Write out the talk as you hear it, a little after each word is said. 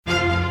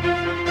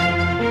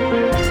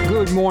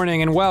Good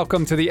morning and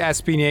welcome to the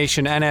SB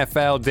Nation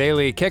NFL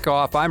Daily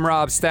Kickoff. I'm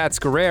Rob Stats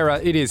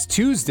Guerrera. It is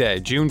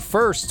Tuesday, June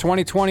 1st,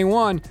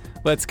 2021.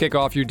 Let's kick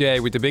off your day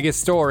with the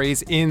biggest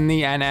stories in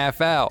the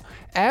NFL.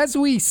 As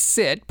we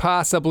sit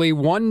possibly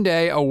one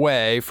day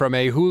away from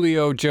a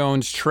Julio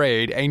Jones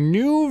trade, a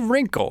new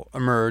wrinkle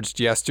emerged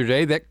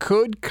yesterday that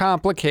could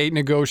complicate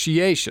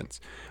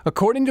negotiations.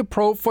 According to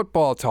Pro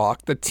Football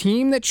Talk, the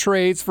team that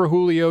trades for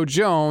Julio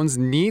Jones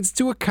needs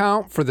to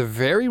account for the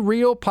very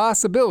real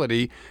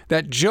possibility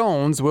that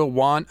Jones will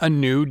want a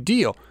new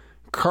deal.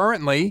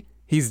 Currently,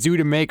 he's due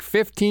to make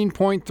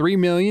 $15.3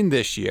 million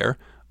this year,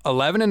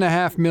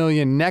 $11.5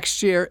 million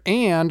next year,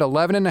 and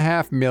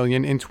 $11.5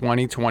 million in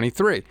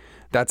 2023.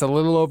 That's a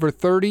little over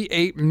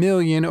 $38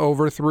 million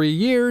over 3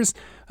 years,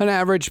 an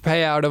average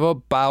payout of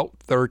about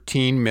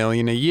 $13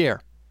 million a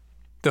year.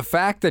 The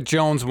fact that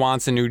Jones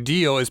wants a new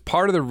deal is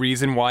part of the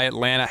reason why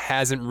Atlanta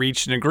hasn't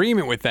reached an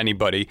agreement with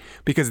anybody,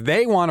 because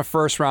they want a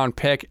first-round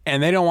pick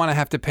and they don't want to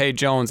have to pay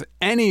Jones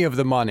any of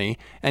the money,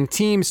 and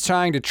teams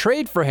trying to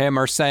trade for him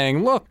are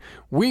saying, look,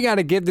 we got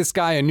to give this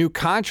guy a new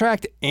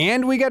contract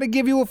and we got to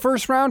give you a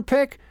first-round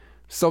pick.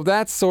 So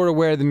that's sort of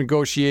where the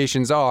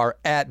negotiations are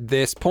at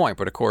this point.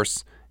 But of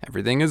course,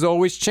 everything is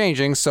always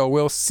changing, so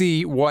we'll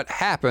see what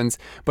happens.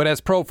 But as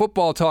Pro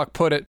Football Talk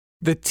put it,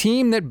 the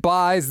team that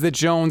buys the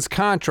Jones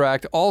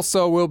contract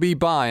also will be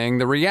buying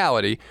the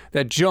reality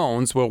that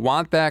Jones will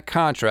want that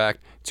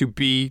contract to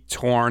be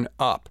torn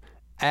up.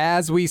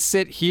 As we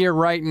sit here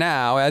right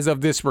now, as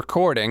of this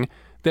recording,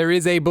 there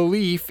is a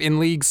belief in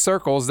league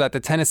circles that the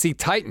Tennessee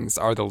Titans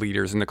are the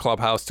leaders in the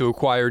clubhouse to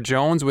acquire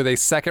Jones, with a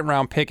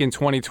second-round pick in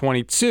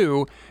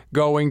 2022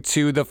 going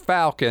to the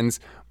Falcons.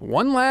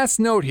 One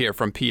last note here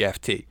from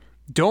PFT.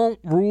 Don't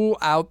rule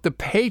out the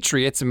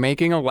Patriots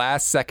making a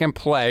last-second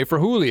play for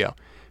Julio.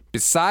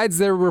 Besides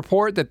their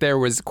report that there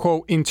was,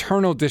 quote,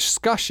 internal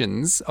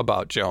discussions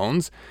about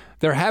Jones,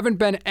 there haven't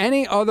been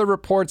any other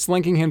reports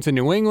linking him to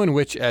New England,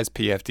 which, as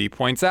PFD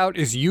points out,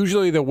 is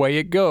usually the way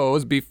it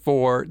goes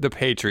before the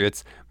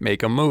Patriots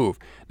make a move.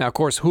 Now, of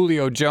course,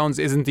 Julio Jones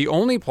isn't the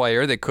only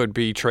player that could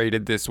be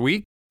traded this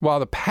week. While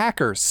the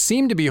Packers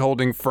seem to be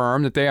holding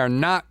firm that they are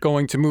not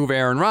going to move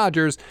Aaron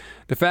Rodgers,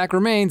 the fact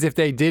remains if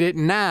they did it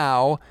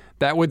now,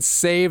 that would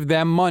save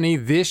them money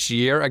this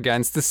year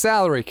against the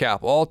salary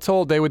cap. All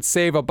told, they would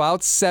save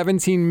about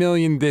 $17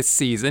 million this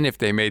season if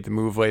they made the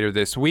move later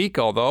this week,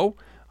 although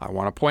I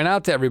want to point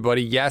out to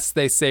everybody, yes,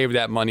 they saved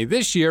that money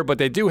this year, but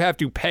they do have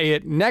to pay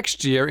it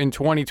next year in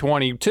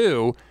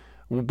 2022,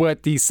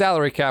 but the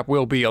salary cap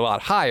will be a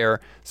lot higher,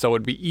 so it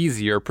would be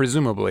easier,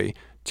 presumably,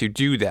 to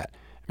do that.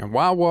 And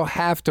while we'll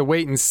have to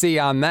wait and see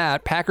on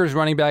that, Packers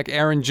running back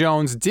Aaron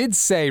Jones did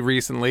say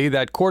recently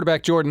that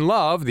quarterback Jordan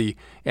Love, the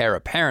heir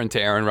apparent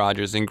to Aaron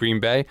Rodgers in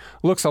Green Bay,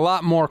 looks a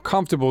lot more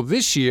comfortable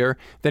this year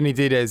than he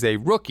did as a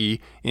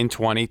rookie in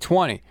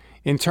 2020.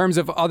 In terms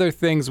of other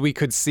things we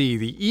could see,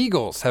 the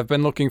Eagles have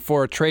been looking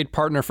for a trade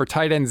partner for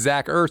tight end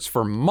Zach Ertz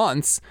for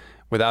months,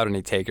 without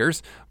any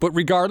takers. But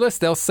regardless,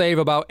 they'll save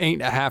about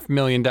 $8.5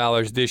 million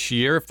this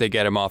year if they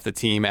get him off the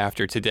team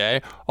after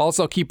today.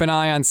 Also, keep an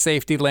eye on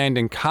safety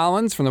Landon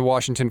Collins from the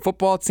Washington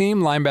football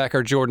team,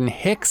 linebacker Jordan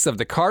Hicks of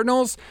the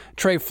Cardinals,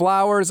 Trey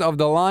Flowers of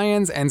the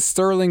Lions, and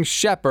Sterling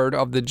Shepard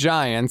of the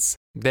Giants.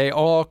 They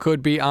all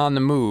could be on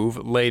the move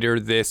later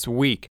this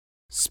week.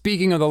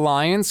 Speaking of the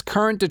Lions,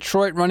 current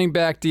Detroit running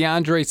back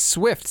DeAndre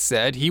Swift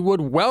said he would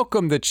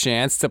welcome the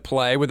chance to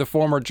play with the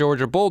former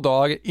Georgia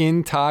Bulldog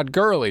in Todd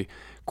Gurley.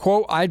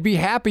 Quote, I'd be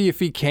happy if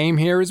he came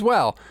here as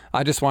well.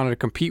 I just wanted to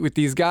compete with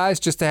these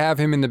guys just to have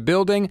him in the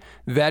building.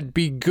 That'd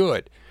be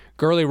good.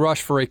 Gurley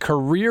rushed for a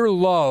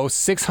career-low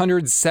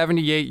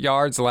 678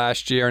 yards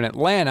last year in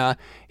Atlanta.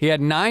 He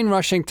had 9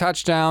 rushing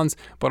touchdowns,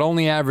 but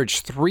only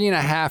averaged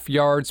 3.5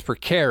 yards per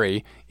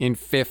carry in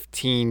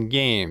 15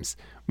 games.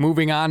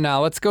 Moving on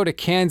now, let's go to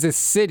Kansas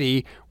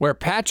City, where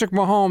Patrick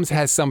Mahomes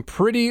has some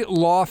pretty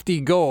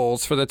lofty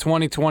goals for the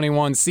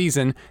 2021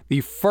 season, the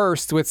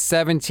first with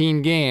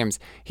 17 games.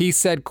 He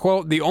said,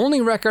 quote, the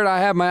only record I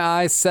have my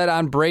eyes set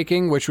on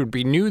breaking, which would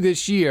be new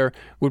this year,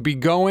 would be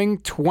going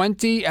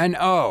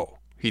 20-0.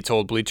 He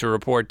told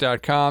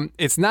BleacherReport.com.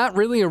 It's not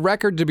really a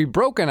record to be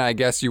broken, I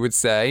guess you would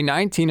say.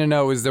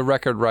 19-0 is the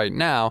record right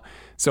now.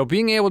 So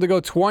being able to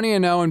go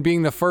 20-0 and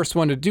being the first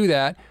one to do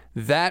that,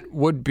 that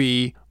would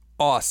be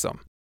awesome.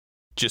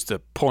 Just a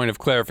point of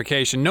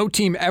clarification, no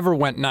team ever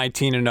went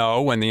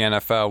 19-0 when the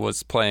NFL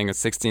was playing a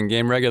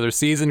 16-game regular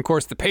season. Of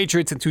course, the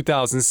Patriots in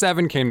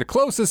 2007 came the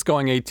closest,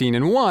 going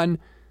 18-1.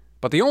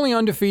 But the only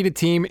undefeated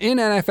team in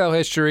NFL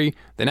history,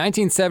 the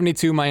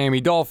 1972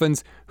 Miami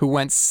Dolphins, who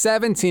went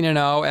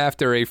 17-0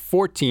 after a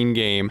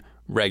 14-game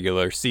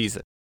regular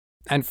season.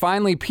 And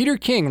finally, Peter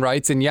King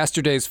writes in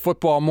yesterday's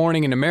Football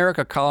Morning in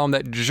America column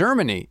that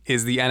Germany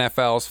is the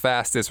NFL's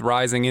fastest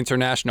rising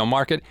international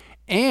market,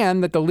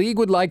 and that the league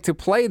would like to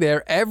play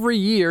there every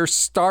year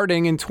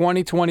starting in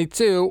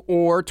 2022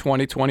 or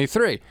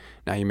 2023.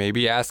 Now, you may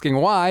be asking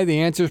why.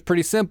 The answer is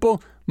pretty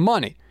simple: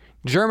 money.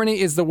 Germany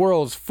is the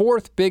world's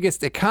fourth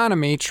biggest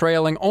economy,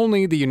 trailing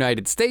only the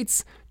United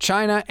States,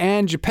 China,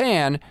 and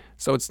Japan,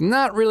 so it's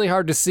not really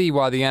hard to see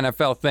why the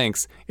NFL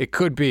thinks it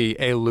could be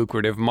a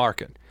lucrative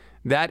market.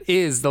 That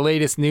is the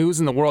latest news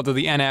in the world of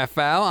the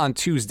NFL on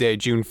Tuesday,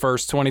 June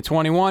 1st,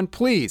 2021.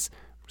 Please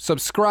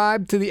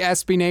subscribe to the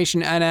SB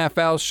Nation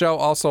NFL show.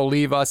 Also,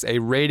 leave us a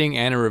rating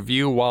and a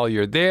review while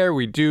you're there.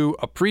 We do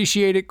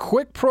appreciate it.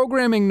 Quick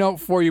programming note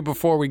for you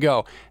before we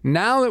go.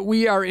 Now that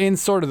we are in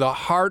sort of the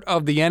heart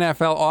of the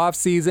NFL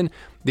offseason,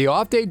 the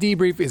off-day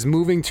debrief is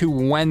moving to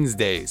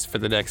Wednesdays for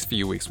the next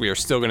few weeks. We are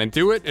still going to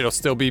do it. It'll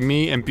still be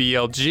me and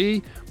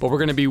BLG, but we're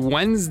going to be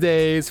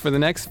Wednesdays for the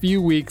next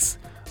few weeks.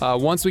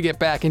 Once we get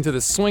back into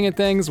the swing of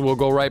things, we'll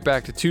go right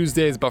back to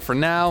Tuesdays. But for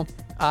now,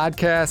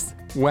 Oddcast,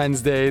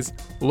 Wednesdays,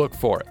 look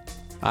for it.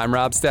 I'm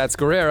Rob Stats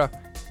Guerrera.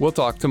 We'll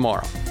talk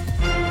tomorrow.